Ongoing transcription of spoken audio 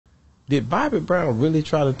Did Bobby Brown really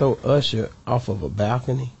try to throw Usher off of a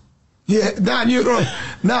balcony? Yeah, now you don't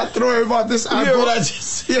not throw about this. I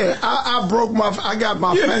got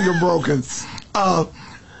my finger broken.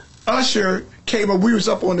 Usher came up. We was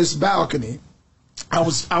up on this balcony. I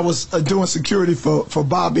was doing security for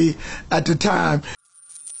Bobby at the time.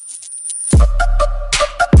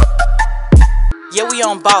 Yeah, we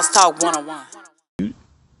on Boss Talk 101.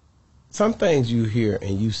 Some things you hear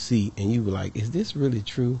and you see and you like, is this really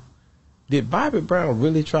true? Did Bobby Brown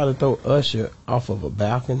really try to throw Usher off of a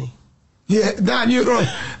balcony? Yeah, now you don't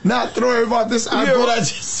not throw about this. I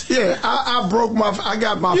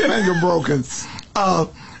got my finger broken.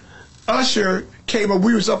 Usher came up.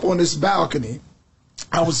 We was up on this balcony.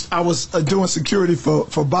 I was doing security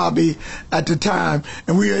for Bobby at the time,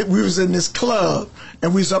 and we was in this club,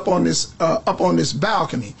 and we was up on this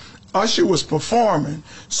balcony. Usher was performing,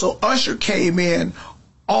 so Usher came in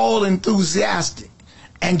all enthusiastic,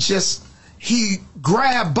 and he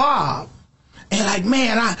grabbed Bob, and like,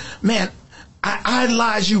 I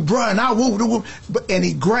idolize you, bro, and I whoop, and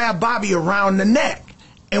he grabbed Bobby around the neck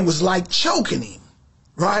and was like choking him,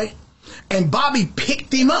 right? And Bobby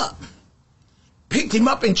picked him up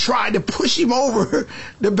and tried to push him over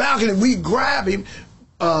the balcony. We grabbed him.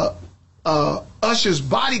 Usher's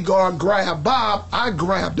bodyguard grabbed Bob. I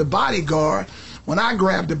grabbed the bodyguard. When I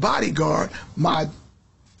grabbed the bodyguard, my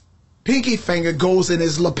pinky finger goes in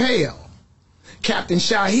his lapel. Captain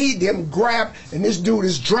Shaheed them grabbed, and this dude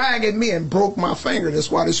is dragging me and broke my finger. That's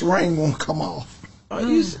why this ring won't come off. Oh,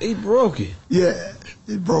 he broke it? Yeah,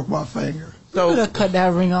 he broke my finger. You could have cut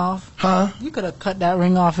that ring off. Huh? You could have cut that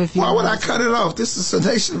ring off if you Why would I cut it off? This is a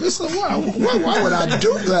nation. Why would I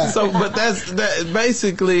do that? So, but that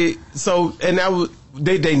basically, and that was,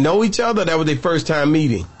 they know each other? That was their first time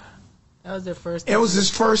meeting? That was their first time. It was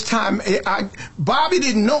his first time. Bobby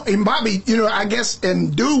didn't know, and Bobby, I guess,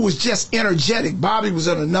 and dude was just energetic. Bobby was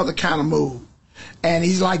in another kind of mood. And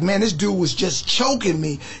he's like, man, this dude was just choking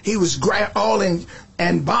me. He was all in,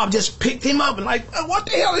 and Bob just picked him up and like, what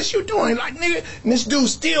the hell is you doing? Like, nigga, and this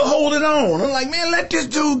dude's still holding on. I'm like, man, let this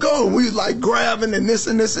dude go. And we was like grabbing and this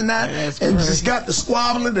and this and that, and just got the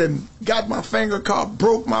squabbling and got my finger caught,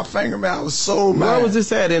 broke my finger, man. I was so mad. Where was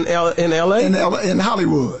this at? In L.A.? In Hollywood. In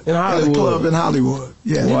Hollywood. At a club in Hollywood.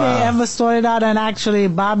 Yeah. Did they ever sort it out and actually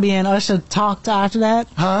Bobby and Usher talked after that?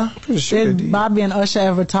 Huh? Pretty sure did Bobby and Usher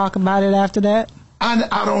ever talk about it after that?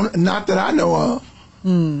 I don't, not that I know of.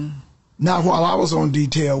 Not while I was on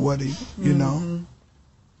detail with him, you know.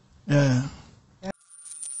 Yeah.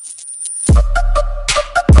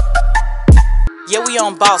 Yeah, we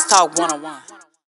on Boss Talk 101.